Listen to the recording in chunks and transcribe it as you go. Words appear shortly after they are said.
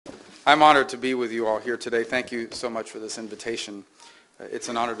I'm honored to be with you all here today. Thank you so much for this invitation. It's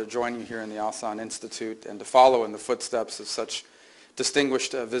an honor to join you here in the Asan Institute and to follow in the footsteps of such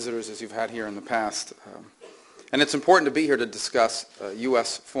distinguished visitors as you've had here in the past. And it's important to be here to discuss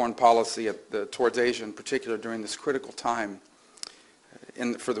U.S. foreign policy towards Asia in particular during this critical time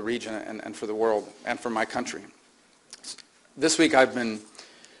for the region and for the world and for my country. This week I've been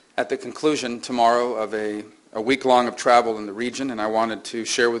at the conclusion tomorrow of a week-long of travel in the region, and I wanted to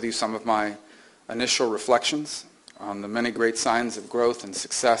share with you some of my initial reflections on the many great signs of growth and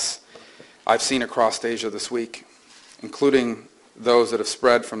success I've seen across Asia this week, including those that have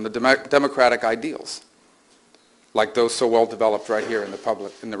spread from the democratic ideals, like those so well developed right here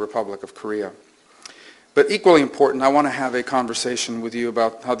in the Republic of Korea. But equally important, I want to have a conversation with you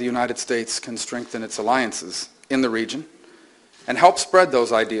about how the United States can strengthen its alliances in the region and help spread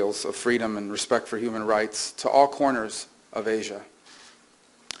those ideals of freedom and respect for human rights to all corners of Asia.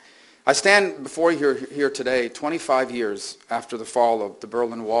 I stand before you here today 25 years after the fall of the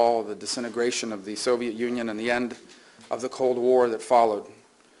Berlin Wall, the disintegration of the Soviet Union, and the end of the Cold War that followed.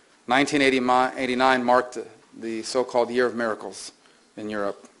 1989 marked the so-called Year of Miracles in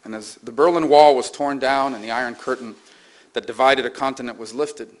Europe. And as the Berlin Wall was torn down and the Iron Curtain that divided a continent was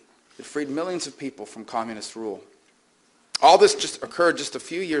lifted, it freed millions of people from communist rule. All this occurred just a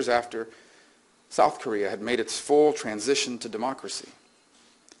few years after South Korea had made its full transition to democracy.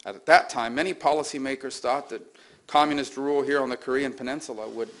 At that time, many policymakers thought that communist rule here on the Korean Peninsula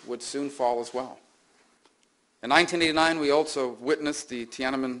would soon fall as well. In 1989, we also witnessed the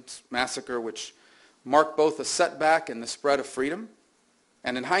Tiananmen massacre, which marked both a setback in the spread of freedom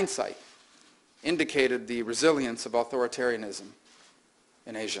and, in hindsight, indicated the resilience of authoritarianism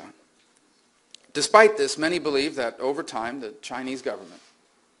in Asia. Despite this, many believe that over time the Chinese government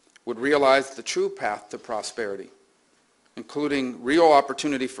would realize the true path to prosperity, including real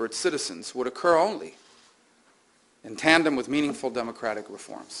opportunity for its citizens, would occur only in tandem with meaningful democratic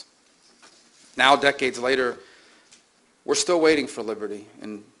reforms. Now, decades later, we're still waiting for liberty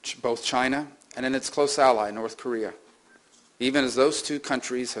in both China and in its close ally, North Korea, even as those two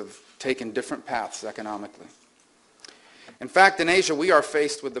countries have taken different paths economically. In fact, in Asia, we are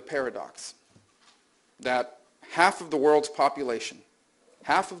faced with the paradox that half of the world's population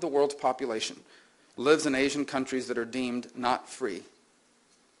lives in Asian countries that are deemed not free,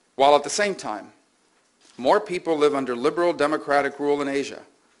 while at the same time, more people live under liberal democratic rule in Asia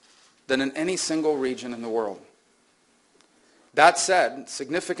than in any single region in the world. That said,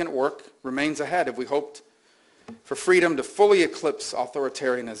 significant work remains ahead if we hoped for freedom to fully eclipse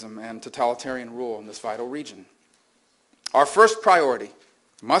authoritarianism and totalitarian rule in this vital region. Our first priority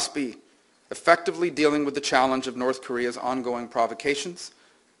must be effectively dealing with the challenge of North Korea's ongoing provocations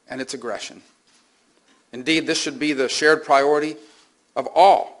and its aggression. Indeed, this should be the shared priority of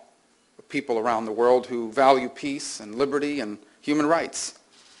all people around the world who value peace and liberty and human rights.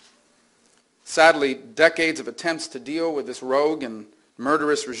 Sadly, decades of attempts to deal with this rogue and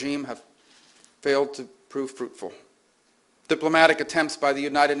murderous regime have failed to prove fruitful. Diplomatic attempts by the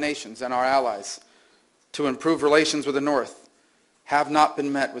United Nations and our allies to improve relations with the North have not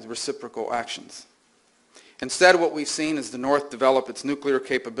been met with reciprocal actions. Instead, what we've seen is the North develop its nuclear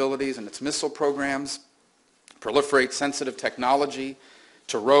capabilities and its missile programs, proliferate sensitive technology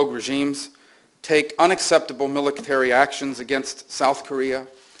to rogue regimes, take unacceptable military actions against South Korea,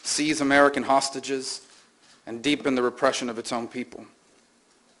 seize American hostages, and deepen the repression of its own people.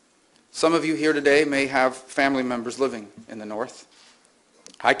 Some of you here today may have family members living in the North.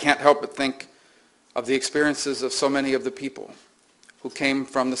 I can't help but think of the experiences of so many of the people who came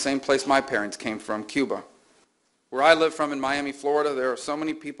from the same place my parents came from, Cuba. Where I live from in Miami, Florida, there are so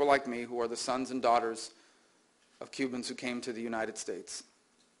many people like me who are the sons and daughters of Cubans who came to the United States.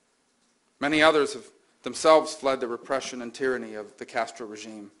 Many others have themselves fled the repression and tyranny of the Castro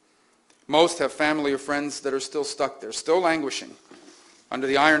regime. Most have family or friends that are still stuck there, still languishing under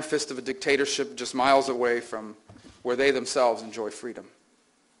the iron fist of a dictatorship just miles away from where they themselves enjoy freedom.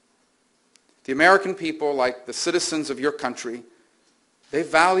 The American people, like the citizens of your country, they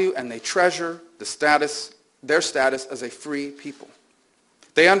value and they treasure their status as a free people.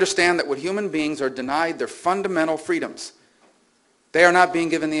 They understand that when human beings are denied their fundamental freedoms, they are not being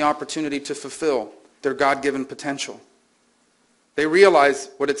given the opportunity to fulfill their God-given potential. They realize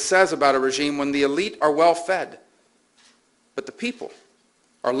what it says about a regime when the elite are well fed, but the people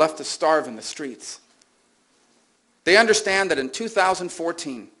are left to starve in the streets. They understand that in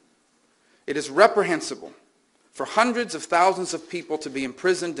 2014, it is reprehensible for hundreds of thousands of people to be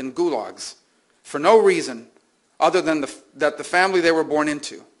imprisoned in gulags for no reason other than that the family they were born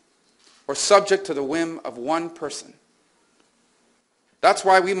into, or subject to the whim of one person. That's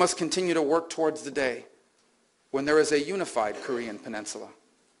why we must continue to work towards the day when there is a unified Korean peninsula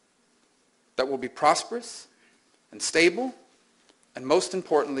that will be prosperous and stable and, most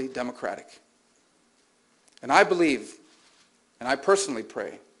importantly, democratic. And I believe, and I personally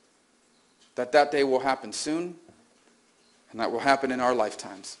pray, that that day will happen soon, and that will happen in our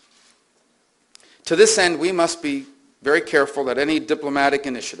lifetimes. To this end, we must be very careful that any diplomatic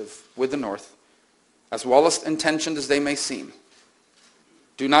initiative with the North, as well as intentioned as they may seem,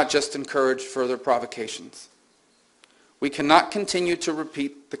 do not just encourage further provocations. We cannot continue to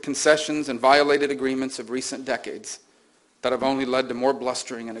repeat the concessions and violated agreements of recent decades that have only led to more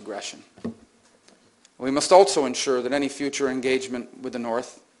blustering and aggression. We must also ensure that any future engagement with the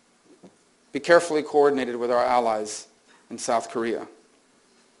North be carefully coordinated with our allies in South Korea,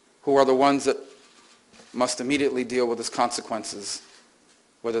 who are the ones that must immediately deal with its consequences,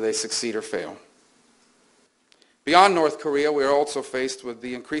 whether they succeed or fail. Beyond North Korea, we are also faced with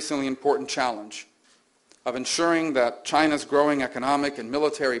the increasingly important challenge of ensuring that China's growing economic and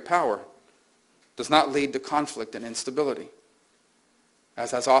military power does not lead to conflict and instability,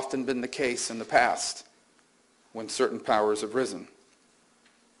 as has often been the case in the past when certain powers have risen.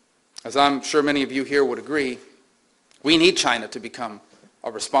 As I'm sure many of you here would agree, we need China to become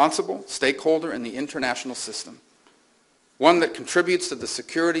a responsible stakeholder in the international system, one that contributes to the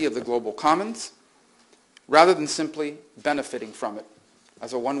security of the global commons rather than simply benefiting from it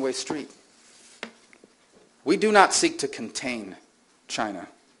as a one-way street. We do not seek to contain China,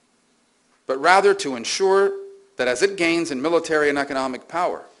 but rather to ensure that as it gains in military and economic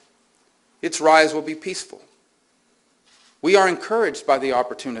power, its rise will be peaceful. We are encouraged by the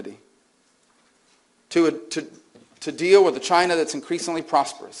opportunity to deal with a China that's increasingly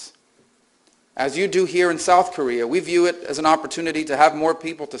prosperous. As you do here in South Korea, we view it as an opportunity to have more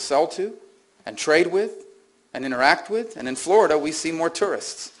people to sell to and trade with and interact with. And in Florida, we see more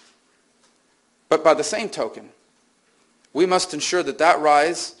tourists. But by the same token, we must ensure that that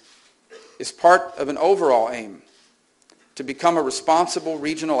rise is part of an overall aim to become a responsible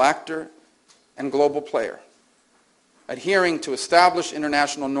regional actor and global player, adhering to established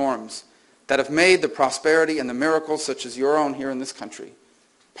international norms that have made the prosperity and the miracles such as your own here in this country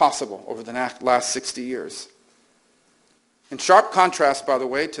possible over the last 60 years. In sharp contrast, by the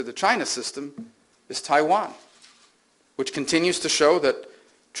way, to the China system is Taiwan, which continues to show that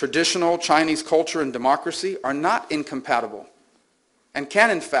traditional Chinese culture and democracy are not incompatible and can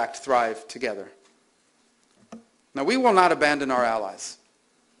in fact thrive together. Now, we will not abandon our allies,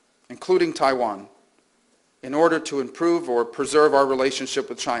 including Taiwan, in order to improve or preserve our relationship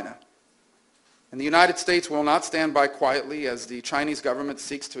with China. And the United States will not stand by quietly as the Chinese government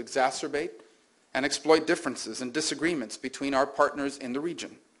seeks to exacerbate and exploit differences and disagreements between our partners in the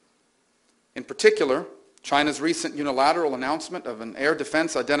region. In particular, China's recent unilateral announcement of an air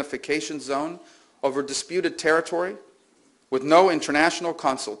defense identification zone over disputed territory with no international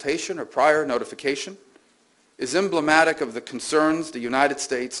consultation or prior notification is emblematic of the concerns the United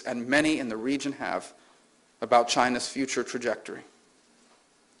States and many in the region have about China's future trajectory.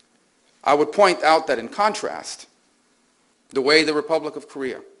 I would point out that in contrast, the way the Republic of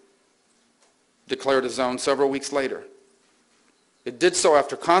Korea declared a zone several weeks later, it did so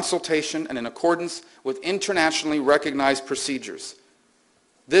after consultation and in accordance with internationally recognized procedures.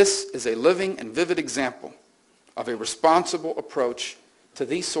 This is a living and vivid example of a responsible approach to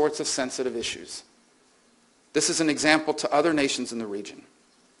these sorts of sensitive issues. This is an example to other nations in the region.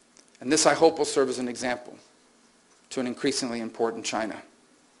 And this, I hope, will serve as an example to an increasingly important China.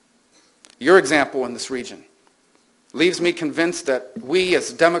 Your example in this region leaves me convinced that we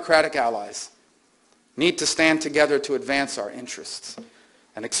as democratic allies need to stand together to advance our interests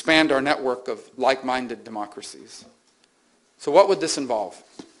and expand our network of like-minded democracies. So what would this involve?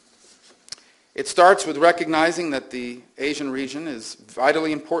 It starts with recognizing that the Asian region is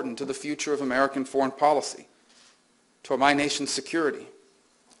vitally important to the future of American foreign policy, to my nation's security,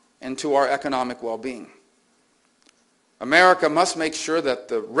 and to our economic well-being. America must make sure that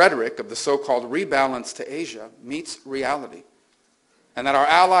the rhetoric of the so-called rebalance to Asia meets reality, and that our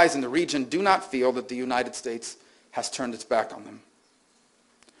allies in the region do not feel that the United States has turned its back on them.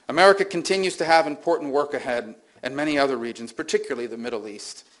 America continues to have important work ahead in many other regions, particularly the Middle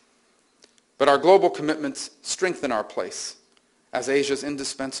East. But our global commitments strengthen our place as Asia's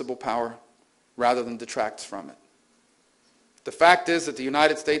indispensable power rather than detracts from it. The fact is that the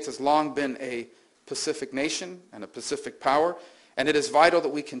United States has long been a Pacific nation and a Pacific power, and it is vital that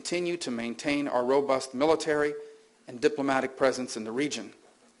we continue to maintain our robust military and diplomatic presence in the region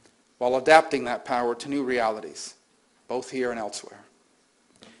while adapting that power to new realities, both here and elsewhere.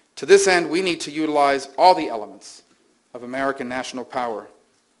 To this end, we need to utilize all the elements of American national power,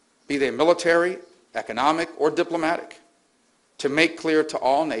 be they military, economic, or diplomatic, to make clear to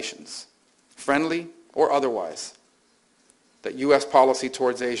all nations, friendly or otherwise, that U.S. policy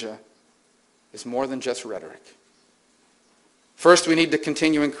towards Asia is more than just rhetoric. First, we need to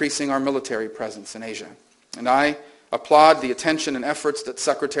continue increasing our military presence in Asia, and I applaud the attention and efforts that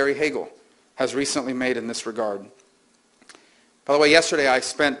Secretary Hagel has recently made in this regard. By the way, yesterday I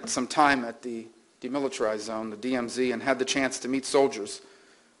spent some time at the demilitarized zone, the DMZ, and had the chance to meet soldiers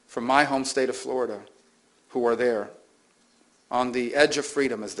from my home state of Florida who are there on the edge of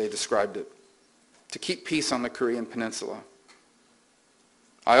freedom, as they described it, to keep peace on the Korean Peninsula.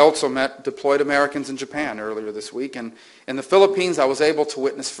 I also met deployed Americans in Japan earlier this week, and in the Philippines I was able to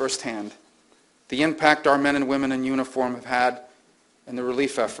witness firsthand the impact our men and women in uniform have had in the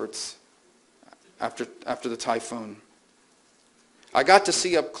relief efforts after the typhoon. I got to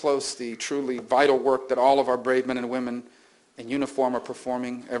see up close the truly vital work that all of our brave men and women in uniform are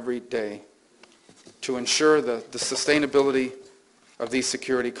performing every day to ensure the sustainability of these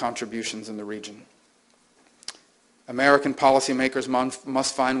security contributions in the region. American policymakers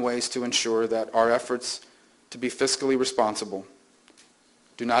must find ways to ensure that our efforts to be fiscally responsible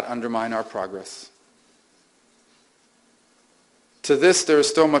do not undermine our progress. To this, there is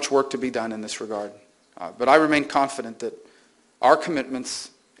still much work to be done in this regard, but I remain confident that our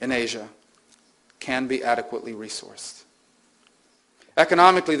commitments in Asia can be adequately resourced.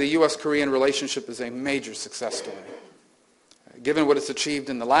 Economically, the U.S.-Korean relationship is a major success story. Given what it's achieved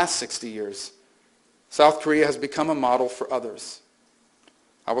in the last 60 years, South Korea has become a model for others.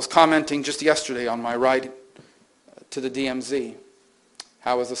 I was commenting just yesterday on my ride to the DMZ,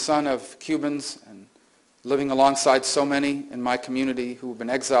 how as a son of Cubans and living alongside so many in my community who have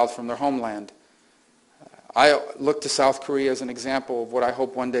been exiled from their homeland, I look to South Korea as an example of what I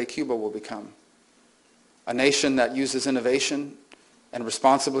hope one day Cuba will become. A nation that uses innovation and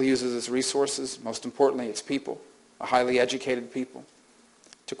responsibly uses its resources, most importantly its people, a highly educated people,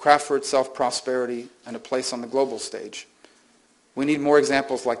 to craft for itself prosperity and a place on the global stage. We need more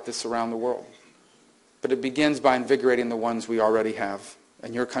examples like this around the world. But it begins by invigorating the ones we already have,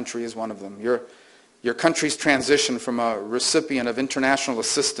 and your country is one of them. Your country's transition from a recipient of international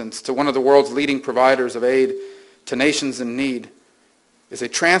assistance to one of the world's leading providers of aid to nations in need is a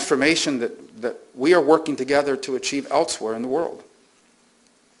transformation that we are working together to achieve elsewhere in the world.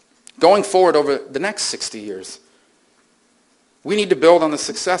 Going forward over the next 60 years, we need to build on the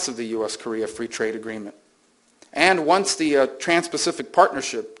success of the U.S.-Korea Free Trade Agreement. And once the Trans-Pacific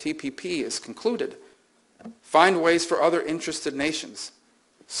Partnership, TPP, is concluded, find ways for other interested nations,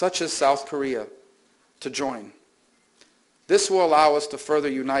 such as South Korea, to join. This will allow us to further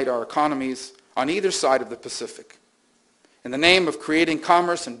unite our economies on either side of the Pacific in the name of creating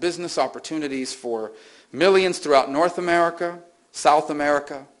commerce and business opportunities for millions throughout North America, South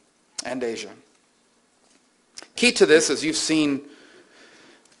America, and Asia. Key to this, as you've seen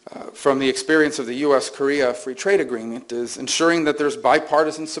from the experience of the U.S.-Korea Free Trade Agreement, is ensuring that there's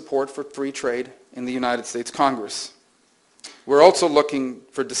bipartisan support for free trade in the United States Congress. We're also looking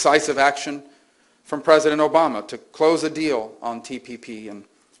for decisive action from President Obama to close a deal on TPP and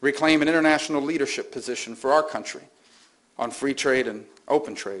reclaim an international leadership position for our country on free trade and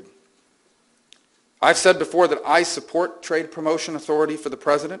open trade. I've said before that I support trade promotion authority for the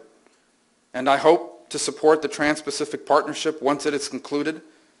President, and I hope to support the Trans-Pacific Partnership once it is concluded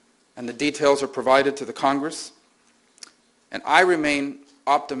and the details are provided to the Congress. And I remain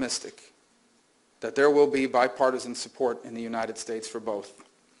optimistic that there will be bipartisan support in the United States for both.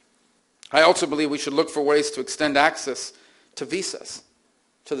 I also believe we should look for ways to extend access to visas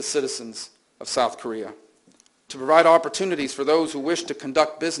to the citizens of South Korea, to provide opportunities for those who wish to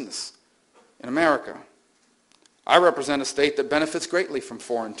conduct business in America. I represent a state that benefits greatly from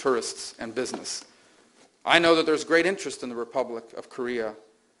foreign tourists and business. I know that there's great interest in the Republic of Korea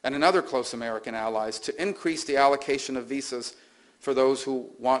and in other close American allies to increase the allocation of visas for those who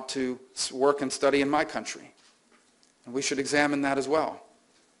want to work and study in my country. And we should examine that as well.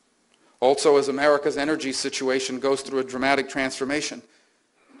 Also, as America's energy situation goes through a dramatic transformation,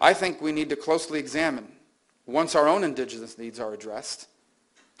 I think we need to closely examine, once our own indigenous needs are addressed,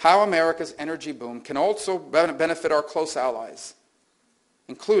 how America's energy boom can also benefit our close allies,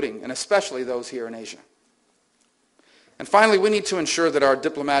 including and especially those here in Asia. And finally, we need to ensure that our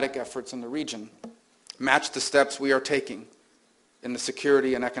diplomatic efforts in the region match the steps we are taking in the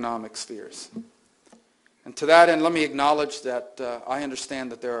security and economic spheres. And to that end, let me acknowledge that I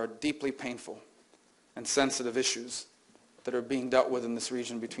understand that there are deeply painful and sensitive issues that are being dealt with in this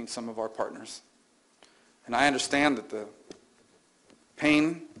region between some of our partners. And I understand that the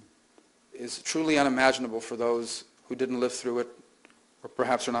pain is truly unimaginable for those who didn't live through it or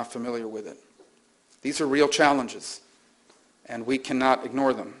perhaps are not familiar with it. These are real challenges, and we cannot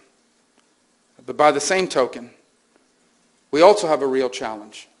ignore them. But by the same token, we also have a real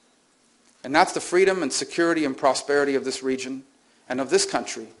challenge, and that's the freedom and security and prosperity of this region and of this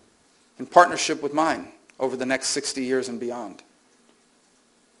country in partnership with mine over the next 60 years and beyond.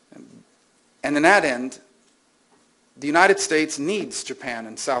 And in that end, the United States needs Japan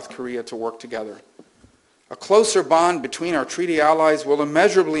and South Korea to work together. A closer bond between our treaty allies will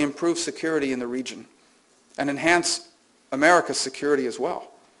immeasurably improve security in the region and enhance America's security as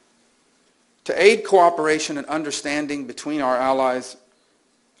well. To aid cooperation and understanding between our allies,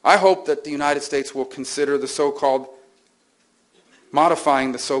 I hope that the United States will consider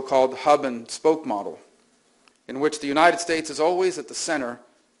modifying the so-called hub and spoke model, in which the United States is always at the center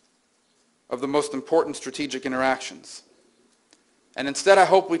of the most important strategic interactions. And instead, I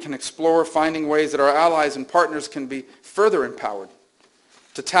hope we can explore finding ways that our allies and partners can be further empowered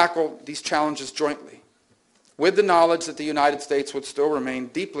to tackle these challenges jointly, with the knowledge that the United States would still remain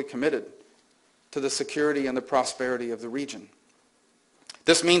deeply committed to the security and the prosperity of the region.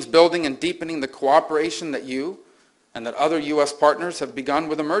 This means building and deepening the cooperation that you and that other U.S. partners have begun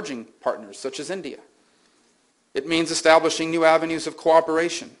with emerging partners, such as India. It means establishing new avenues of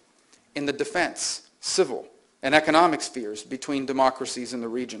cooperation in the defense, civil, and economic spheres between democracies in the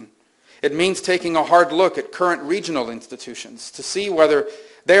region. It means taking a hard look at current regional institutions to see whether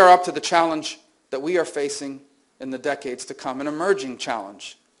they are up to the challenge that we are facing in the decades to come, an emerging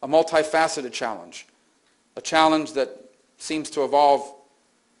challenge, a multifaceted challenge, a challenge that seems to evolve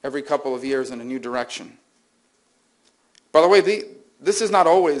every couple of years in a new direction. By the way, this is not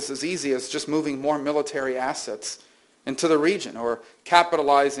always as easy as just moving more military assets into the region or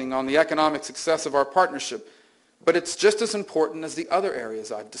capitalizing on the economic success of our partnership, but it's just as important as the other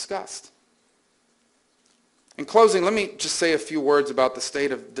areas I've discussed. In closing, let me just say a few words about the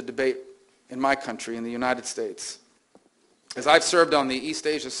state of the debate in my country, in the United States. As I've served on the East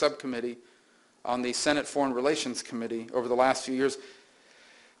Asia Subcommittee on the Senate Foreign Relations Committee over the last few years,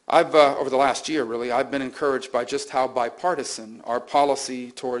 over the last year really, I've been encouraged by just how bipartisan our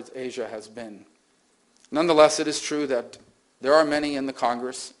policy towards Asia has been. Nonetheless, it is true that there are many in the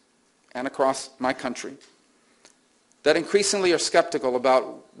Congress and across my country that increasingly are skeptical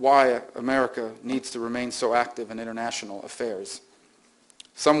about why America needs to remain so active in international affairs.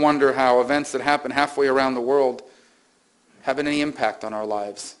 Some wonder how events that happen halfway around the world have any impact on our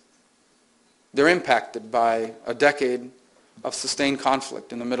lives. They're impacted by a decade of sustained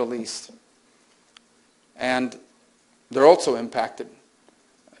conflict in the Middle East. And they're also impacted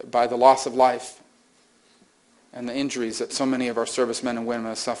by the loss of life and the injuries that so many of our servicemen and women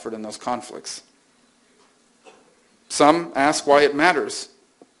have suffered in those conflicts. Some ask why it matters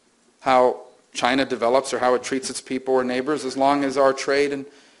how China develops or how it treats its people or neighbors as long as our trade and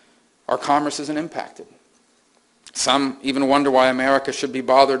our commerce isn't impacted. Some even wonder why America should be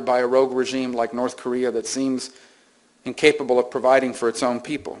bothered by a rogue regime like North Korea that seems incapable of providing for its own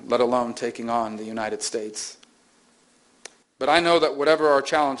people, let alone taking on the United States. But I know that whatever our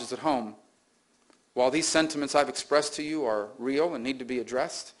challenges at home, while these sentiments I've expressed to you are real and need to be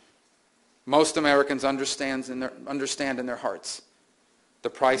addressed, most Americans understand in their hearts the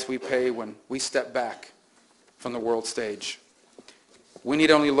price we pay when we step back from the world stage. We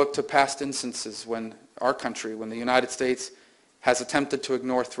need only look to past instances when our country, when the United States has attempted to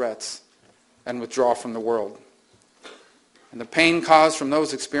ignore threats and withdraw from the world. And the pain caused from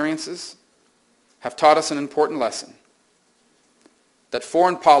those experiences have taught us an important lesson, that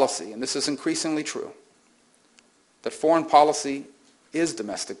foreign policy, and this is increasingly true, that foreign policy is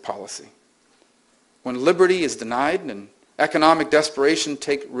domestic policy. When liberty is denied and economic desperation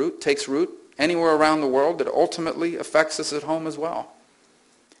takes root anywhere around the world, it ultimately affects us at home as well.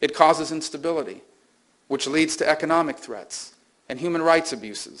 It causes instability, which leads to economic threats and human rights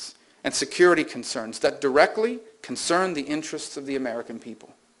abuses and security concerns that directly concern the interests of the American people.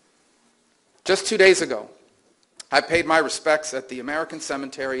 Just 2 days ago, I paid my respects at the American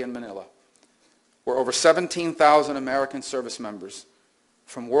Cemetery in Manila, where over 17,000 American service members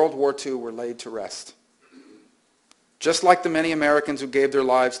from World War II were laid to rest. Just like the many Americans who gave their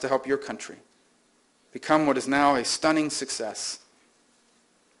lives to help your country become what is now a stunning success.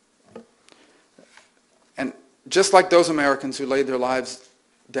 And just like those Americans who laid their lives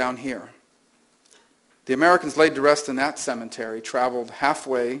down here, the Americans laid to rest in that cemetery traveled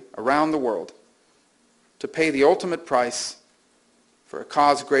halfway around the world to pay the ultimate price for a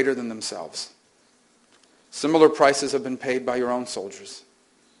cause greater than themselves. Similar prices have been paid by your own soldiers,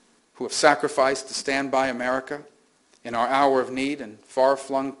 who have sacrificed to stand by America in our hour of need in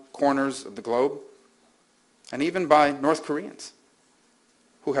far-flung corners of the globe. and even by North Koreans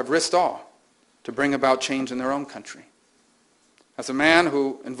who have risked all to bring about change in their own country. As a man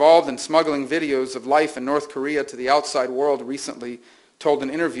who, involved in smuggling videos of life in North Korea to the outside world, recently told an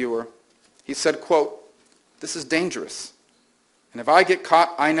interviewer, he said, quote, "This is dangerous. And if I get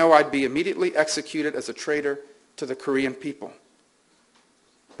caught, I know I'd be immediately executed as a traitor to the Korean people.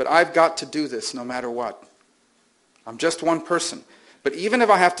 But I've got to do this no matter what. I'm just one person. But even if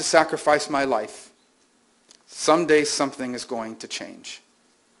I have to sacrifice my life, someday something is going to change."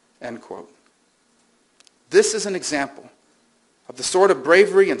 End quote. This is an example of the sort of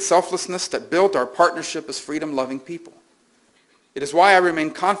bravery and selflessness that built our partnership as freedom-loving people. It is why I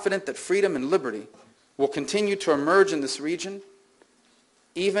remain confident that freedom and liberty will continue to emerge in this region,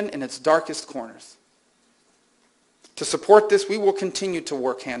 even in its darkest corners. To support this, we will continue to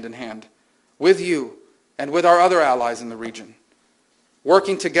work hand in hand with you and with our other allies in the region.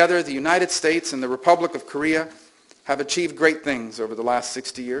 Working together, the United States and the Republic of Korea have achieved great things over the last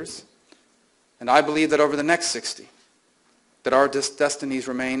 60 years, and I believe that over the next 60, that our destinies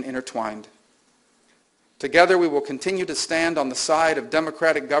remain intertwined. Together, we will continue to stand on the side of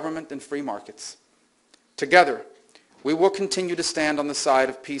democratic government and free markets. Together, we will continue to stand on the side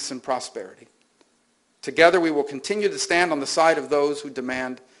of peace and prosperity. Together, we will continue to stand on the side of those who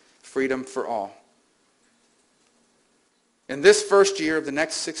demand freedom for all. In this first year of the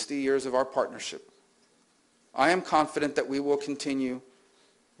next 60 years of our partnership, I am confident that we will continue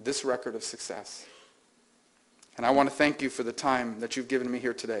this record of success. And I want to thank you for the time that you've given me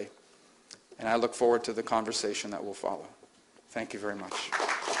here today. And I look forward to the conversation that will follow. Thank you very much.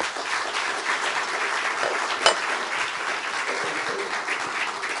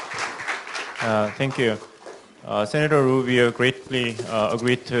 Thank you. Senator Rubio greatly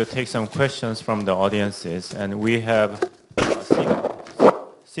agreed to take some questions from the audiences, and we have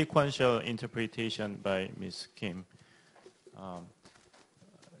sequential interpretation by Ms. Kim.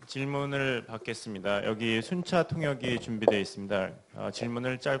 질문을 받겠습니다. 여기 순차 통역이 준비되어 있습니다.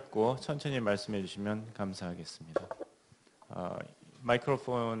 질문을 짧고 천천히 말씀해 주시면 감사하겠습니다.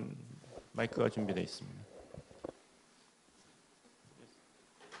 마이크가 준비되어 있습니다.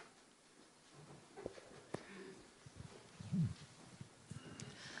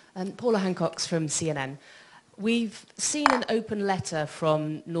 Paula Hancock's from CNN. We've seen an open letter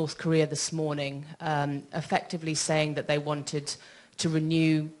from North Korea this morning, effectively saying that they wanted to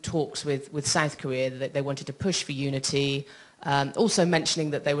renew talks with South Korea, that they wanted to push for unity, also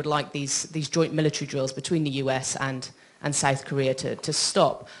mentioning that they would like these joint military drills between the US and South Korea to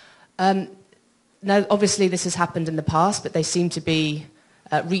stop. Now, obviously this has happened in the past, but they seem to be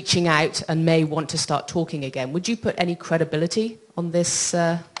reaching out and may want to start talking again. Would you put any credibility on this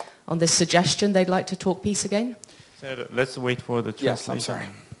suggestion they'd like to talk peace again? Let's wait for the translation. Yes, I'm sorry.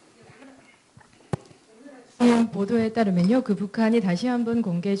 보도에 따르면요, 북한이 다시 한번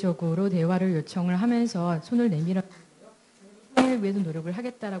공개적으로 대화를 요청을 하면서 손을 내밀어 평화를 위해서 노력을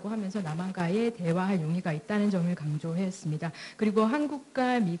하겠다라고 하면서 남한과의 대화할 용의가 있다는 점을 강조했습니다. 그리고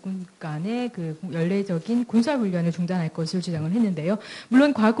한국과 미군 간의 그 연례적인 군사훈련을 중단할 것을 주장을 했는데요.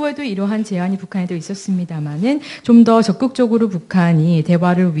 물론 과거에도 이러한 제안이 북한에도 있었습니다만은 좀 더 적극적으로 북한이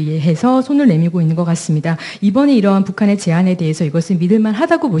대화를 위해서 손을 내밀고 있는 것 같습니다. 이번에 이러한 북한의 제안에 대해서 이것은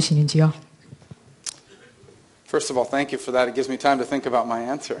믿을만하다고 보시는지요? First of all, thank you for that. It gives me time to think about my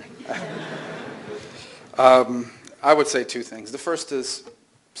answer. I would say two things. The first is,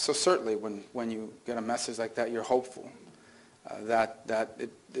 so certainly when you get a message like that, you're hopeful that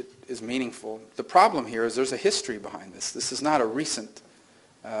it is meaningful. The problem here is there's a history behind this. This is not a recent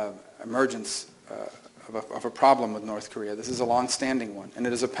emergence of a problem with North Korea. This is a long-standing one, and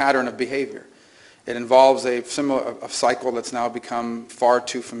it is a pattern of behavior. It involves a cycle that's now become far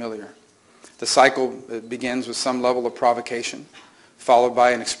too familiar. The cycle begins with some level of provocation, followed by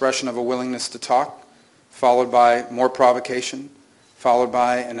an expression of a willingness to talk, followed by more provocation, followed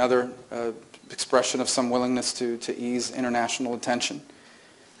by another expression of some willingness to ease international attention.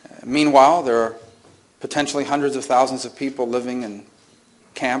 Meanwhile, there are potentially hundreds of thousands of people living in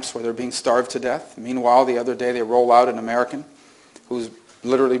camps where they're being starved to death. Meanwhile, the other day they roll out an American who's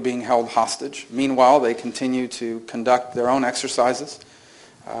literally being held hostage. Meanwhile, they continue to conduct their own exercises,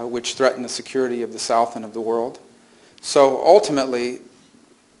 which threaten the security of the South and of the world. So ultimately,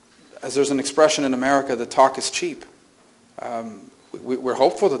 as there's an expression in America that talk is cheap, we're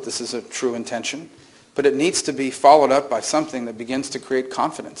hopeful that this is a true intention, but it needs to be followed up by something that begins to create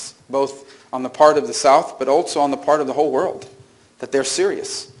confidence, both on the part of the South, but also on the part of the whole world, that they're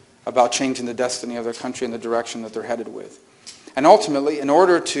serious about changing the destiny of their country in the direction that they're headed with. And ultimately, in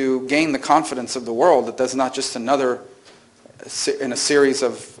order to gain the confidence of the world that there's not just another in a series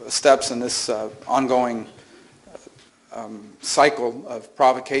of steps in this ongoing cycle of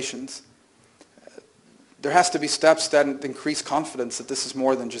provocations, there has to be steps that increase confidence that this is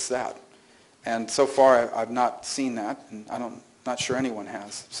more than just that. And so far, I've not seen that, and not sure anyone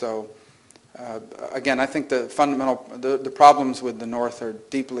has. So, again, I think the problems with the North are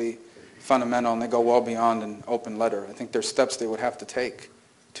deeply fundamental, and they go well beyond an open letter. I think there's steps they would have to take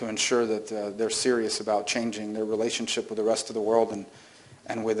to ensure that they're serious about changing their relationship with the rest of the world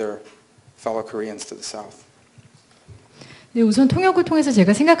and with their fellow Koreans to the south. 네, 우선 통역을 통해서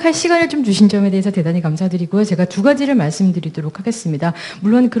제가 생각할 시간을 좀 주신 점에 대해서 대단히 감사드리고요. 제가 두 가지를 말씀드리도록 하겠습니다.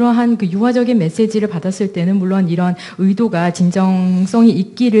 물론 그러한 그 유화적인 메시지를 받았을 때는 물론 이런 의도가 진정성이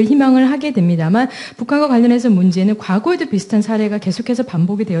있기를 희망을 하게 됩니다만 북한과 관련해서 문제는 과거에도 비슷한 사례가 계속해서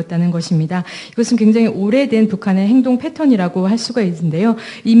반복이 되었다는 것입니다. 이것은 굉장히 오래된 북한의 행동 패턴이라고 할 수가 있는데요.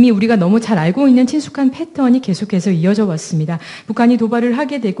 이미 우리가 너무 잘 알고 있는 친숙한 패턴이 계속해서 이어져 왔습니다. 북한이 도발을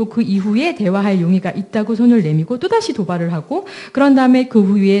하게 되고 그 이후에 대화할 용의가 있다고 손을 내밀고 또다시 도발을 하고 그런 다음에 그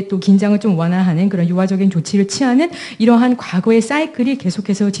후에 또 긴장을 좀 완화하는 그런 유화적인 조치를 취하는 이러한 과거의 사이클이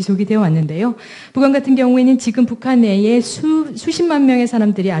계속해서 지속이 되어 왔는데요. 북한 같은 경우에는 지금 북한 내에 수십만 명의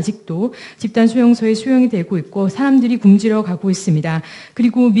사람들이 아직도 집단 수용소에 수용이 되고 있고 사람들이 굶주려 가고 있습니다.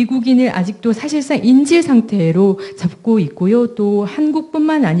 그리고 미국인을 아직도 사실상 인질 상태로 잡고 있고요. 또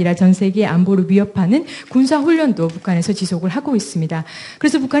한국뿐만 아니라 전 세계 안보를 위협하는 군사훈련도 북한에서 지속을 하고 있습니다.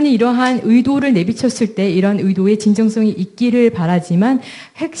 그래서 북한이 이러한 의도를 내비쳤을 때 이런 의도의 진정성이 있기를 바라지만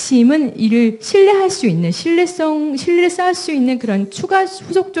핵심은 이를 신뢰할 수 있는 신뢰를 쌓을 수 있는 그런 추가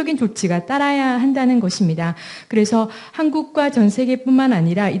후속적인 조치가 따라야 한다는 것입니다. 그래서 한국과 전 세계뿐만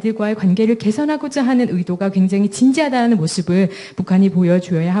아니라 이들과의 관계를 개선하고자 하는 의도가 굉장히 진지하다는 모습을 북한이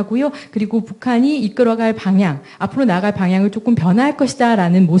보여줘야 하고요. 그리고 북한이 이끌어갈 방향, 앞으로 나아갈 방향을 조금 변화할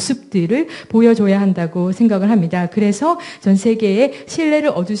것이다라는 모습들을 보여줘야 한다고 생각을 합니다. 그래서 전 세계의 신뢰를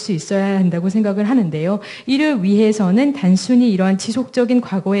얻을 수 있어야 한다고 생각을 하는데요. 이를 위해서는 단순히 이러한 지속적인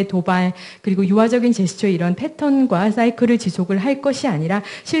과거의 도발 그리고 유화적인 제스처의 이런 패턴과 사이클을 지속을 할 것이 아니라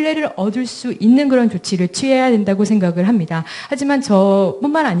신뢰를 얻을 수 있는 그런 조치를 취해야 된다고 생각을 합니다. 하지만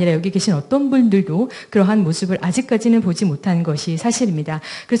저뿐만 아니라 여기 계신 어떤 분들도 그러한 모습을 아직까지는 보지 못하는 것이 사실입니다.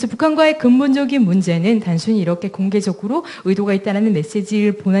 그래서 북한과의 근본적인 문제는 단순히 이렇게 공개적으로 의도가 있다는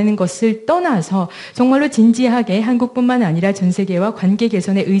메시지를 보내는 것을 떠나서 정말로 진지하게 한국뿐만 아니라 전 세계와 관계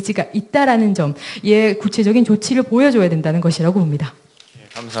개선의 의지가 있다라는 점, 이에 구체적인 조치를 보여줘야 된다는 것이라고 봅니다. 네,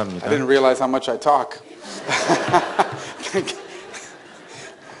 감사합니다. I didn't realize how much I talk.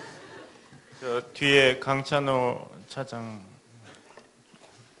 저 뒤에 강찬호 차장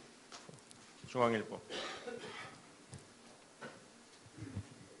중앙일보.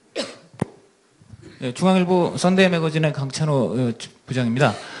 네, 중앙일보 선데이 매거진의 강찬호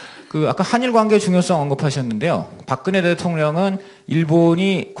부장입니다. 아까 한일 관계의 중요성 언급하셨는데요. 박근혜 대통령은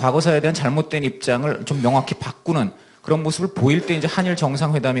일본이 과거사에 대한 잘못된 입장을 좀 명확히 바꾸는 그런 모습을 보일 때 이제 한일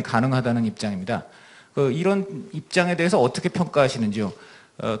정상회담이 가능하다는 입장입니다. 이런 입장에 대해서 어떻게 평가하시는지요?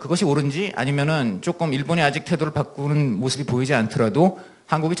 그것이 옳은지 아니면은 조금 일본이 아직 태도를 바꾸는 모습이 보이지 않더라도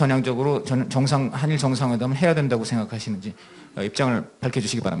한국이 전향적으로 한일 정상회담을 해야 된다고 생각하시는지 입장을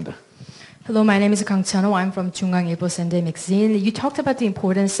밝혀주시기 바랍니다. Hello, my name is Kang Chano. I'm from 중앙일보 Sunday Magazine. You talked about the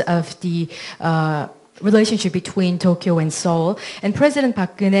importance of the relationship between Tokyo and Seoul. And President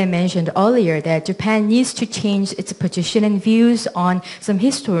Park Geun-hye mentioned earlier that Japan needs to change its position and views on some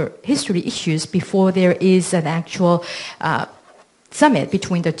history issues before there is an actual summit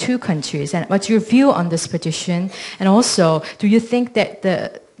between the two countries. And what's your view on this position? And also, do you think that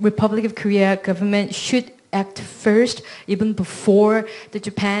the Republic of Korea government should act first, even before the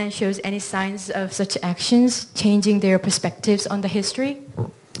Japan shows any signs of such actions, changing their perspectives on the history?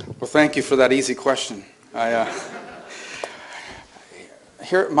 Well, thank you for that easy question.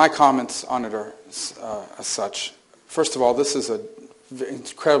 Here, my comments on it are as such. First of all, this is an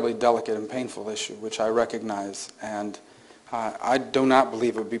incredibly delicate and painful issue, which I recognize, and I do not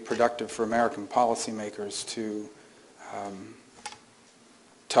believe it would be productive for American policymakers to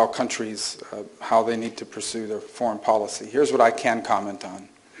tell countries how they need to pursue their foreign policy. Here's what I can comment on.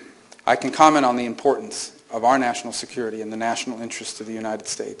 I can comment on the importance of our national security and the national interests of the United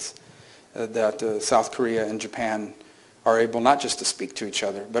States, that South Korea and Japan are able not just to speak to each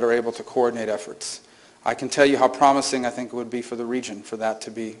other, but are able to coordinate efforts. I can tell you how promising I think it would be for the region for that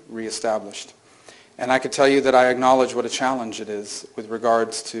to be reestablished. And I can tell you that I acknowledge what a challenge it is with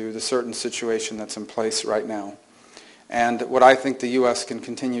regards to the certain situation that's in place right now. And what I think the U.S. can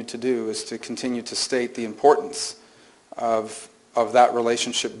continue to do is to continue to state the importance of that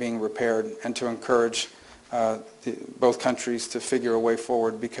relationship being repaired and to encourage both countries to figure a way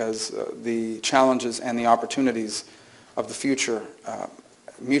forward, because the challenges and the opportunities of the future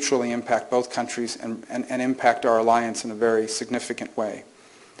mutually impact both countries and impact our alliance in a very significant way.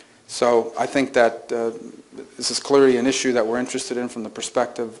 So I think that this is clearly an issue that we're interested in from the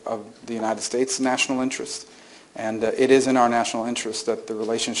perspective of the United States' national interest. And it is in our national interest that the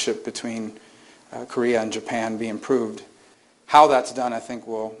relationship between Korea and Japan be improved. How that's done, I think,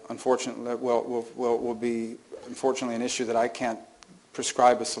 will be unfortunately an issue that I can't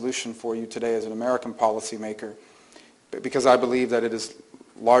prescribe a solution for you today as an American policymaker, because I believe that it is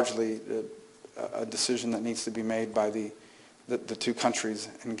largely a decision that needs to be made by the two countries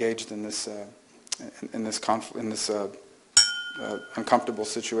engaged in this uncomfortable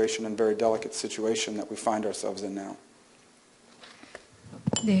situation and very delicate situation that we find ourselves in now.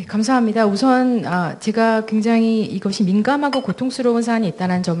 네, 감사합니다. 우선 제가 굉장히 이것이 민감하고 고통스러운 사안이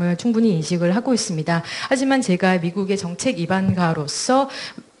있다는 점을 충분히 인식을 하고 있습니다. 하지만 제가 미국의 정책 입안가로서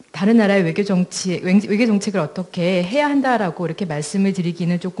다른 나라의 외교 정책을 어떻게 해야 한다라고 이렇게 말씀을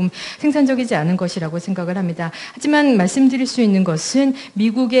드리기는 조금 생산적이지 않은 것이라고 생각을 합니다. 하지만 말씀드릴 수 있는 것은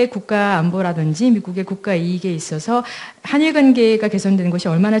미국의 국가 안보라든지 미국의 국가 이익에 있어서 한일 관계가 개선되는 것이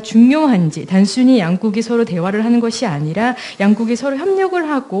얼마나 중요한지, 단순히 양국이 서로 대화를 하는 것이 아니라 양국이 서로 협력을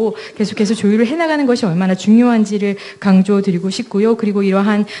하고 계속해서 조율을 해나가는 것이 얼마나 중요한지를 강조드리고 싶고요. 그리고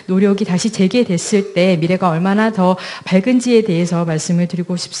이러한 노력이 다시 재개됐을 때 미래가 얼마나 더 밝은지에 대해서 말씀을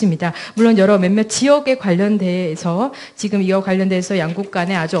드리고 싶습니다. 물론 몇몇 지역에 관련돼서 지금 이와 관련돼서 양국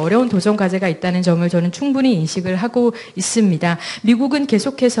간에 아주 어려운 도전 과제가 있다는 점을 저는 충분히 인식을 하고 있습니다. 미국은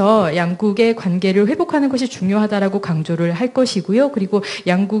계속해서 양국의 관계를 회복하는 것이 중요하다라고 강조를 할 것이고요. 그리고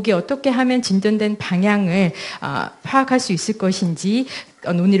양국이 어떻게 하면 진전된 방향을 파악할 수 있을 것인지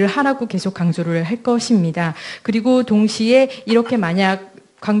논의를 하라고 계속 강조를 할 것입니다. 그리고 동시에 이렇게 만약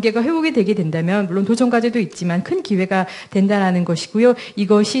관계가 회복이 되게 된다면 물론 도전 과제도 있지만 큰 기회가 된다라는 것이고요.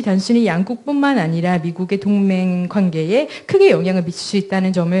 이것이 단순히 양국뿐만 아니라 미국의 동맹 관계에 크게 영향을 미칠 수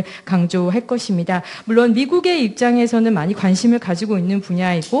있다는 점을 강조할 것입니다. 물론 미국의 입장에서는 많이 관심을 가지고 있는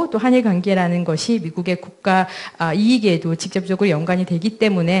분야이고 또 한일 관계라는 것이 미국의 국가 이익에도 직접적으로 연관이 되기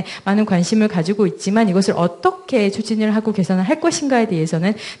때문에 많은 관심을 가지고 있지만 이것을 어떻게 추진을 하고 개선을 할 것인가에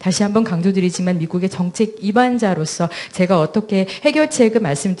대해서는 다시 한번 강조드리지만 미국의 정책 입안자로서 제가 어떻게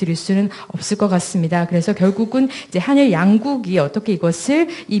해결책을 말씀드릴 수는 없을 것 같습니다. 그래서 결국은 이제 한일 양국이 어떻게 이것을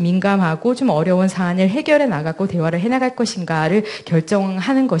이 민감하고 좀 어려운 사안을 해결해 나가고 대화를 해 나갈 것인가를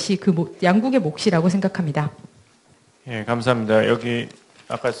결정하는 것이 그 양국의 몫이라고 생각합니다. 예, 감사합니다. 여기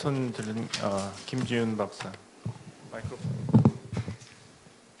아까 손 들은 김지윤 박사. 마이크로폰.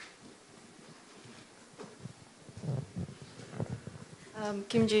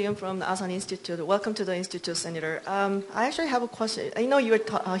 Kim Ji-yoon from the Asan Institute. Welcome to the Institute, Senator. I actually have a question. I know you're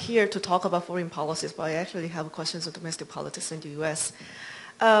here to talk about foreign policies, but I actually have questions of domestic politics in the U.S.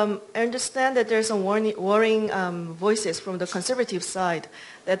 I understand that there's some worrying voices from the conservative side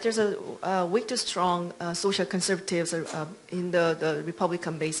that there's a weak to strong social conservatives in the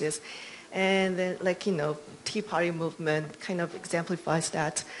Republican basis. And then, Tea Party movement kind of exemplifies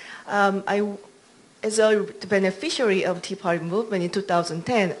that. As a beneficiary of Tea Party movement in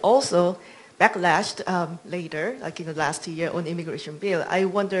 2010, also backlashed later, like in the last year on immigration bill. I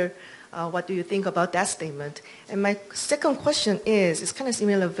wonder, what do you think about that statement? And my second question is, it's kind of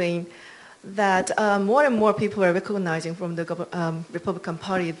similar vein, that more and more people are recognizing from the Republican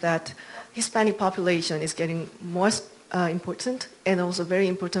Party that Hispanic population is getting more important and also very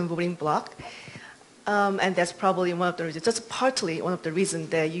important voting bloc. And that's probably one of the reasons, that's partly one of the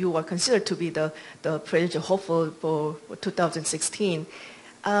reasons that you are considered to be the presidential hopeful for 2016.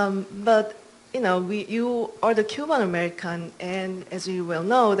 But, you are the Cuban American, and as you well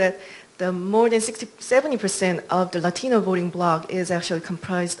know, that the more than 70% of the Latino voting bloc is actually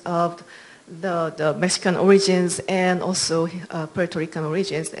comprised of the Mexican origins and also Puerto Rican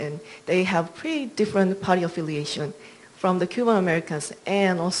origins, and they have pretty different party affiliation from the Cuban Americans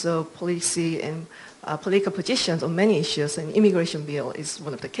and also policy and political positions on many issues, and immigration bill is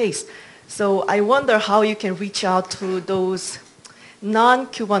one of the case. So I wonder how you can reach out to those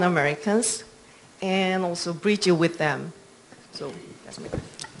non-Cuban Americans and also bridge it with them. So that's my question.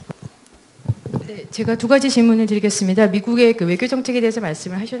 네, 제가 두 가지 질문을 드리겠습니다. 미국의 그 외교 정책에 대해서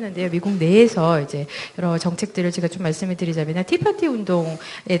말씀을 하셨는데요. 미국 내에서 이제 여러 정책들을 제가 좀 말씀을 드리자면 티파티 운동에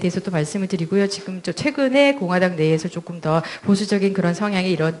대해서도 말씀을 드리고요. 지금 최근에 공화당 내에서 조금 더 보수적인 그런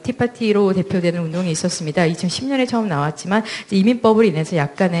성향의 이런 티파티로 대표되는 운동이 있었습니다. 2010년에 처음 나왔지만 이민법으로 인해서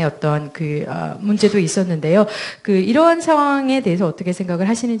약간의 어떤 그 문제도 있었는데요. 그 이러한 상황에 대해서 어떻게 생각을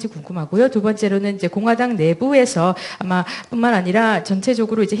하시는지 궁금하고요. 두 번째로는 이제 공화당 내부에서 아마 뿐만 아니라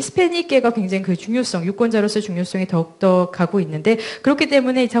전체적으로 이제 히스패닉계가 굉장히 그 중요성, 유권자로서 중요성이 더욱더 가고 있는데 그렇기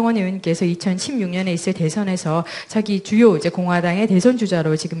때문에 이창원 의원님께서 2016년에 있을 대선에서 자기 주요 이제 공화당의 대선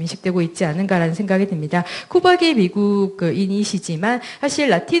주자로 지금 인식되고 있지 않은가라는 생각이 듭니다. 쿠바계 미국인이시지만 사실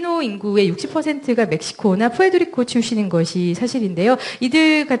라티노 인구의 60%가 멕시코나 푸에르토리코 출신인 것이 사실인데요.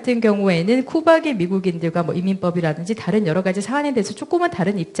 이들 같은 경우에는 쿠바계 미국인들과 뭐 이민법이라든지 다른 여러 가지 사안에 대해서 조금은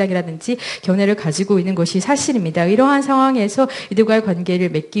다른 입장이라든지 견해를 가지고 있는 것이 사실입니다. 이러한 상황에서 이들과의 관계를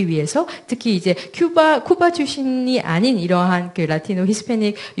맺기 위해서 특히 이제 쿠바 출신이 아닌 이러한 그 라티노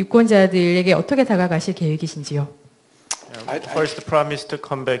히스패닉 유권자들에게 어떻게 다가가실 계획이신지요? First promise to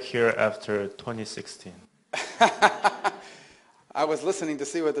come back here after 2016. I was listening to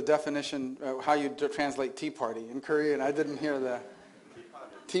see what the definition, how you translate Tea Party in Korean. I didn't hear the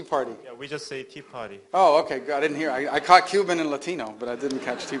Tea Party. Yeah, we just say Tea Party. Oh, okay. I didn't hear. I caught Cuban and Latino, but I didn't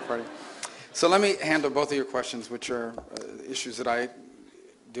catch Tea Party. So let me handle both of your questions, which are issues that I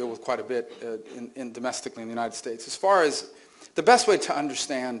deal with quite a bit in domestically in the United States. As far as the best way to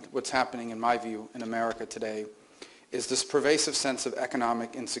understand what's happening, in my view, in America today is this pervasive sense of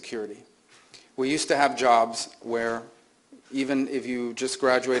economic insecurity. We used to have jobs where even if you just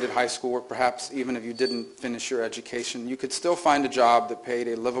graduated high school, or perhaps even if you didn't finish your education, you could still find a job that paid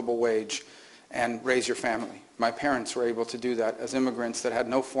a livable wage and raise your family. My parents were able to do that as immigrants that had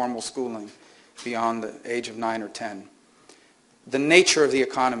no formal schooling beyond the age of 9 or 10. The nature of the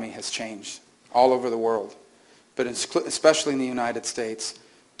economy has changed all over the world, but especially in the United States.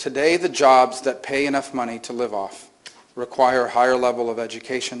 Today, the jobs that pay enough money to live off require a higher level of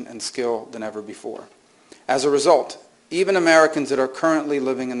education and skill than ever before. As a result, even Americans that are currently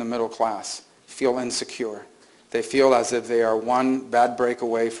living in the middle class feel insecure. They feel as if they are one bad break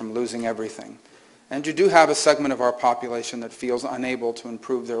away from losing everything. And you do have a segment of our population that feels unable to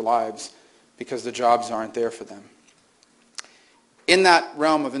improve their lives because the jobs aren't there for them. In that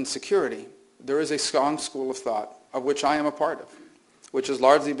realm of insecurity, there is a strong school of thought, of which I am a part of, which has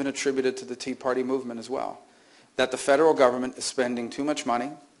largely been attributed to the Tea Party movement as well, that the federal government is spending too much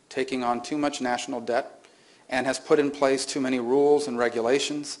money, taking on too much national debt, and has put in place too many rules and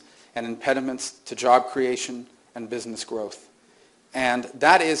regulations and impediments to job creation and business growth. And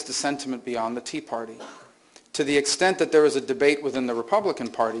that is the sentiment beyond the Tea Party. To the extent that there is a debate within the Republican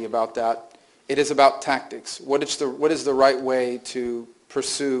Party about that, it is about tactics. What is the right way to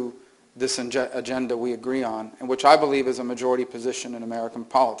pursue this agenda we agree on, and which I believe is a majority position in American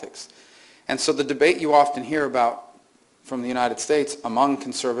politics. And so the debate you often hear about from the United States among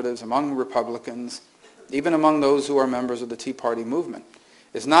conservatives, among Republicans, even among those who are members of the Tea Party movement,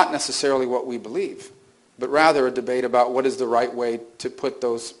 is not necessarily what we believe, but rather a debate about what is the right way to put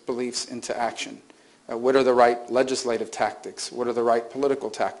those beliefs into action. What are the right legislative tactics? What are the right political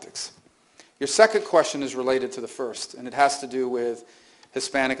tactics? Your second question is related to the first, and it has to do with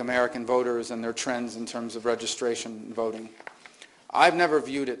Hispanic American voters and their trends in terms of registration and voting. I've never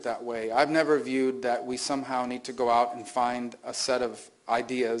viewed it that way. I've never viewed that we somehow need to go out and find a set of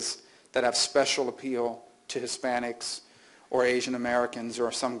ideas that have special appeal to Hispanics or Asian Americans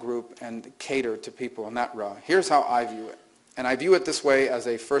or some group and cater to people in that row. Here's how I view it. And I view it this way as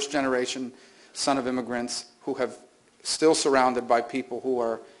a first-generation son of immigrants who have still surrounded by people who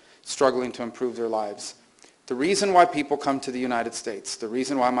are struggling to improve their lives. The reason why people come to the United States, the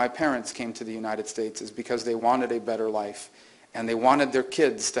reason why my parents came to the United States is because they wanted a better life. And they wanted their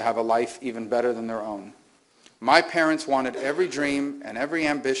kids to have a life even better than their own. My parents wanted every dream and every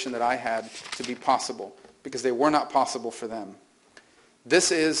ambition that I had to be possible because they were not possible for them.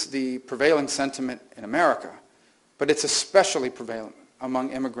 This is the prevailing sentiment in America, but it's especially prevalent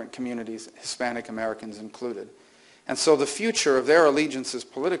among immigrant communities, Hispanic Americans included. And so the future of their allegiances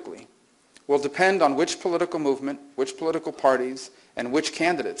politically will depend on which political movement, which political parties, and which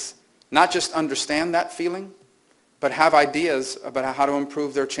candidates not just understand that feeling, but have ideas about how to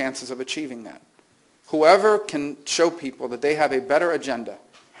improve their chances of achieving that. Whoever can show people that they have a better agenda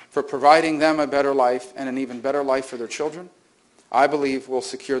for providing them a better life and an even better life for their children, I believe will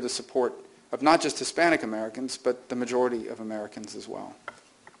secure the support of not just Hispanic Americans, but the majority of Americans as well.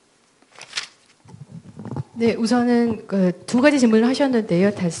 네, 우선은 두 가지 질문을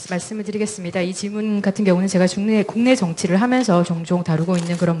하셨는데요. 다시 말씀을 드리겠습니다. 이 질문 같은 경우는 제가 국내 정치를 하면서 종종 다루고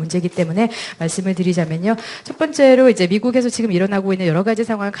있는 그런 문제이기 때문에 말씀을 드리자면요. 첫 번째로 이제 미국에서 지금 일어나고 있는 여러 가지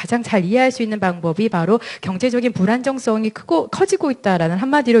상황을 가장 잘 이해할 수 있는 방법이 바로 경제적인 불안정성이 커지고 있다라는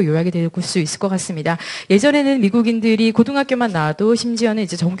한마디로 요약이 될 수 있을 것 같습니다. 예전에는 미국인들이 고등학교만 나와도 심지어는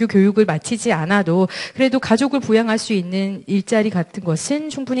이제 정규 교육을 마치지 않아도 그래도 가족을 부양할 수 있는 일자리 같은 것은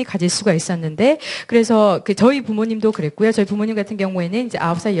충분히 가질 수가 있었는데 그래서 저희 부모님도 그랬고요. 저희 부모님 같은 경우에는 이제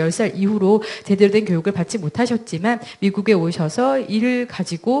 9살, 10살 이후로 제대로 된 교육을 받지 못하셨지만 미국에 오셔서 일을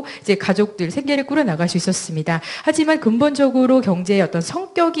가지고 이제 가족들 생계를 꾸려나갈 수 있었습니다. 하지만 근본적으로 경제의 어떤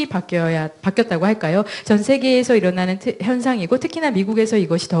성격이 바뀌었다고 할까요? 전 세계에서 일어나는 현상이고 특히나 미국에서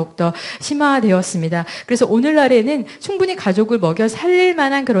이것이 더욱더 심화되었습니다. 그래서 오늘날에는 충분히 가족을 먹여 살릴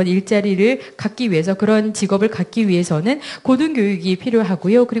만한 그런 일자리를 갖기 위해서 그런 직업을 갖기 위해서는 고등교육이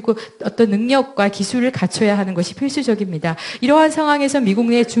필요하고요. 그리고 어떤 능력과 기술을 갖춰야 하는 것이 필수적입니다. 이러한 상황에서 미국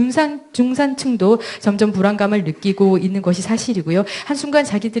내 중산층도 점점 불안감을 느끼고 있는 것이 사실이고요. 한순간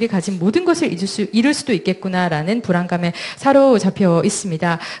자기들이 가진 모든 것을 잃을 수도 있겠구나라는 불안감에 사로잡혀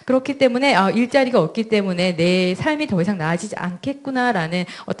있습니다. 그렇기 때문에 일자리가 없기 때문에 내 삶이 더 이상 나아지지 않겠구나라는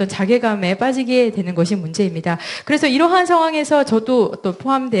어떤 자괴감에 빠지게 되는 것이 문제입니다. 그래서 이러한 상황에서 저도 또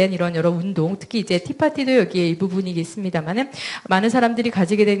포함된 이런 여러 운동, 특히 이제 티파티도 여기에 일부분이 있습니다만은 많은 사람들이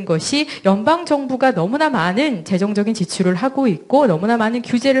가지게 된 것이 연방 정부가 너무나 많은 재정적인 지출을 하고 있고 너무나 많은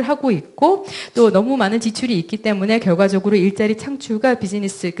규제를 하고 있고 또 너무 많은 지출이 있기 때문에 결과적으로 일자리 창출과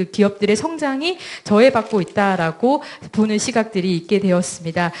비즈니스 그 기업들의 성장이 저해받고 있다라고 보는 시각들이 있게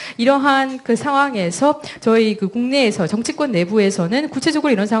되었습니다. 이러한 그 상황에서 저희 그 국내에서 정치권 내부에서는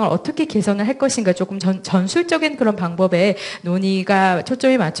구체적으로 이런 상황을 어떻게 개선을 할 것인가 조금 전술적인 그런 방법에 논의가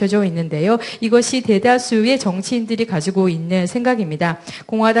초점이 맞춰져 있는데요. 이것이 대다수의 정치인들이 가지고 있는 생각입니다.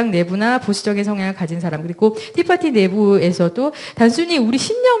 공화당 내부나 보수적인 성향을 가진 사람 그리고 티파티 내부에서도 단순히 우리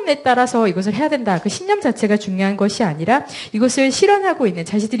신념에 따라서 이것을 해야 된다. 그 신념 자체가 중요한 것이 아니라 이것을 실현하고 있는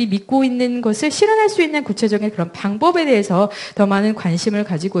자신들이 믿고 있는 것을 실현할 수 있는 구체적인 그런 방법에 대해서 더 많은 관심을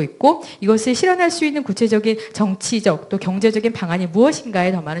가지고 있고 이것을 실현할 수 있는 구체적인 정치적 또 경제적인 방안이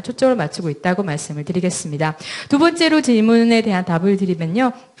무엇인가에 더 많은 초점을 맞추고 있다고 말씀을 드리겠습니다. 두 번째로 질문에 대한 답을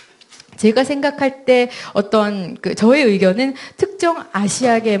드리면요. 제가 생각할 때 어떤 저의 의견은 특정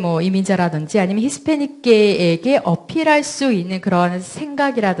아시아계 이민자라든지 아니면 히스패닉계에게 어필할 수 있는 그런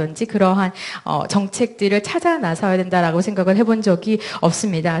생각이라든지 그러한 정책들을 찾아 나서야 된다라고 생각을 해본 적이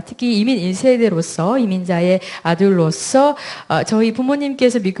없습니다. 특히 이민 1세대로서 이민자의 아들로서 저희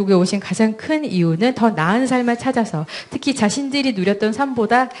부모님께서 미국에 오신 가장 큰 이유는 더 나은 삶을 찾아서 특히 자신들이 누렸던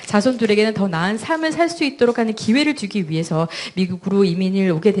삶보다 자손들에게는 더 나은 삶을 살 수 있도록 하는 기회를 주기 위해서 미국으로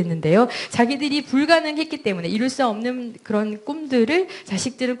이민을 오게 됐는데요. 자기들이 불가능했기 때문에 이룰 수 없는 그런 꿈들을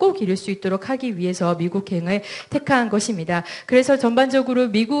자식들은 꼭 이룰 수 있도록 하기 위해서 미국행을 택한 것입니다. 그래서 전반적으로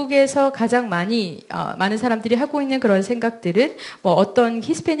미국에서 가장 많은 사람들이 하고 있는 그런 생각들은 어떤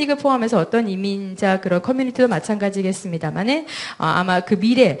히스패닉을 포함해서 어떤 이민자 그런 커뮤니티도 마찬가지겠습니다만은 아마 그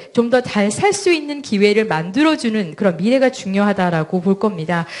미래 좀 더 잘 살 수 있는 기회를 만들어주는 그런 미래가 중요하다라고 볼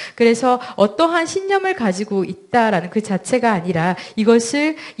겁니다. 그래서 어떠한 신념을 가지고 있다라는 그 자체가 아니라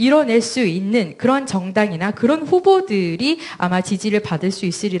이것을 이뤄낼 수 있는 그런 정당이나 그런 후보들이 아마 지지를 받을 수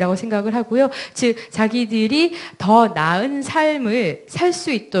있으리라고 생각을 하고요. 즉 자기들이 더 나은 삶을 살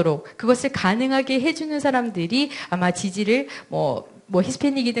수 있도록 그것을 가능하게 해주는 사람들이 아마 지지를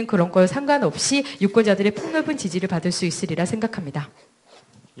히스패닉이든 그런 거 상관없이 유권자들의 폭넓은 지지를 받을 수 있으리라 생각합니다.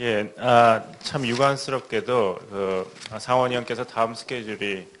 예, 참 유감스럽게도 상원의원께서 다음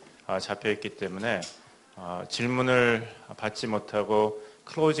스케줄이 잡혀 있기 때문에 질문을 받지 못하고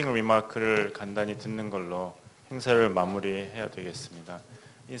클로징 리마크를 간단히 듣는 걸로 행사를 마무리해야 되겠습니다.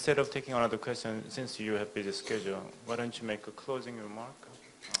 Instead of taking another question, since you have busy schedule, why don't you make a closing remark?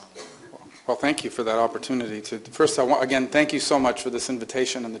 Well, thank you for that opportunity. First, again, thank you so much for this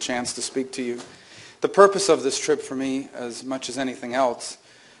invitation and the chance to speak to you. The purpose of this trip for me, as much as anything else,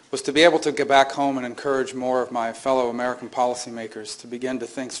 was to be able to get back home and encourage more of my fellow American policymakers to begin to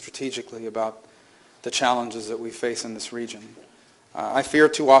think strategically about the challenges that we face in this region. I fear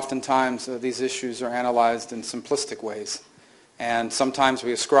too oftentimes these issues are analyzed in simplistic ways, and sometimes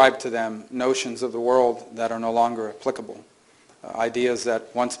we ascribe to them notions of the world that are no longer applicable, ideas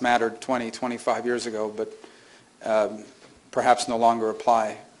that once mattered 20, 25 years ago, but perhaps no longer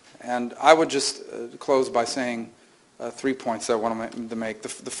apply. And I would just close by saying 3 points that I want to make.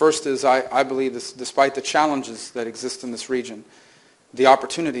 The first is I believe this, despite the challenges that exist in this region, the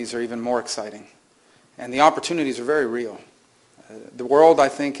opportunities are even more exciting. And the opportunities are very real. The world, I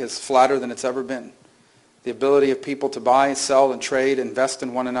think, is flatter than it's ever been. The ability of people to buy, sell, and trade, invest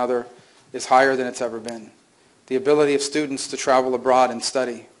in one another is higher than it's ever been. The ability of students to travel abroad and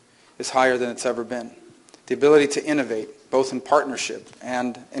study is higher than it's ever been. The ability to innovate, both in partnership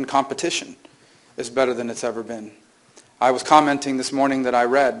and in competition, is better than it's ever been. I was commenting this morning that I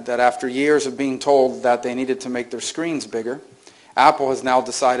read that after years of being told that they needed to make their screens bigger, Apple has now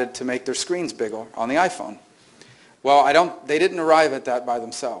decided to make their screens bigger on the iPhone. Well, they didn't arrive at that by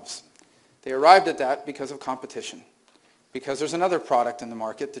themselves. They arrived at that because of competition. because there's another product in the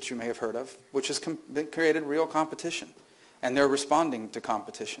market that you may have heard of, which has created real competition, and they're responding to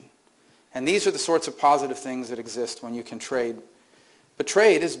competition. And these are the sorts of positive things that exist when you can trade. But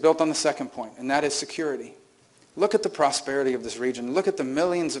trade is built on the second point, and that is security. Look at the prosperity of this region. Look at the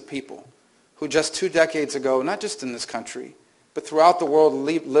millions of people who just 2 decades ago, not just in this country, but throughout the world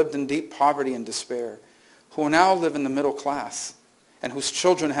lived in deep poverty and despair, who now live in the middle class, and whose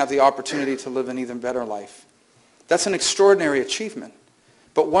children have the opportunity to live an even better life. That's an extraordinary achievement,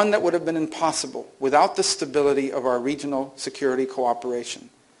 but one that would have been impossible without the stability of our regional security cooperation,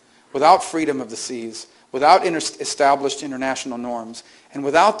 without freedom of the seas, without established international norms, and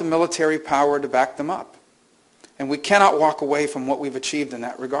without the military power to back them up. And we cannot walk away from what we've achieved in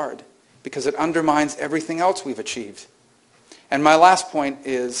that regard, because it undermines everything else we've achieved. And my last point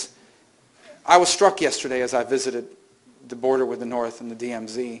is, I was struck yesterday as I visited the border with the North and the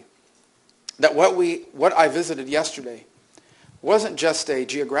DMZ, that what I visited yesterday wasn't just a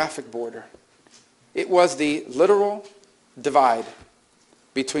geographic border. It was the literal divide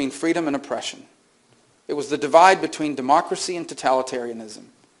between freedom and oppression. It was the divide between democracy and totalitarianism.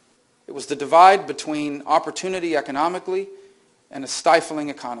 It was the divide between opportunity economically and a stifling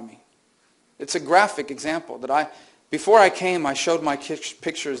economy. It's a graphic example that before I came, I showed my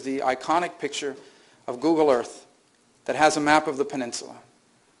pictures, the iconic picture of Google Earth that has a map of the peninsula.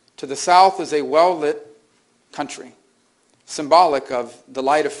 To the south is a well-lit country, symbolic of the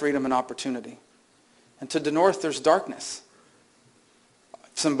light of freedom and opportunity. And to the north there's darkness,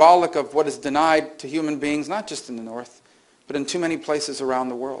 symbolic of what is denied to human beings, not just in the north, but in too many places around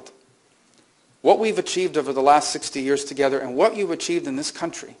the world. What we've achieved over the last 60 years together, and what you've achieved in this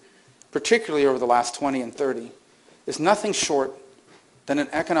country, particularly over the last 20 and 30, is nothing short than an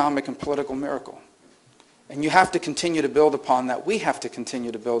economic and political miracle. And you have to continue to build upon that. We have to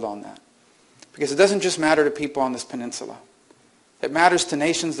continue to build on that. Because it doesn't just matter to people on this peninsula. It matters to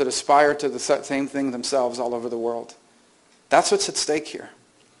nations that aspire to the same thing themselves all over the world. That's what's at stake here.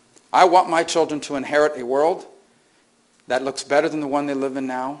 I want my children to inherit a world that looks better than the one they live in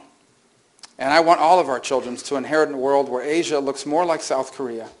now. And I want all of our children to inherit a world where Asia looks more like South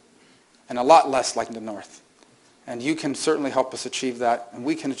Korea and a lot less like the North. And you can certainly help us achieve that, and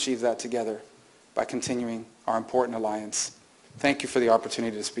we can achieve that together by continuing our important alliance. Thank you for the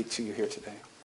opportunity to speak to you here today.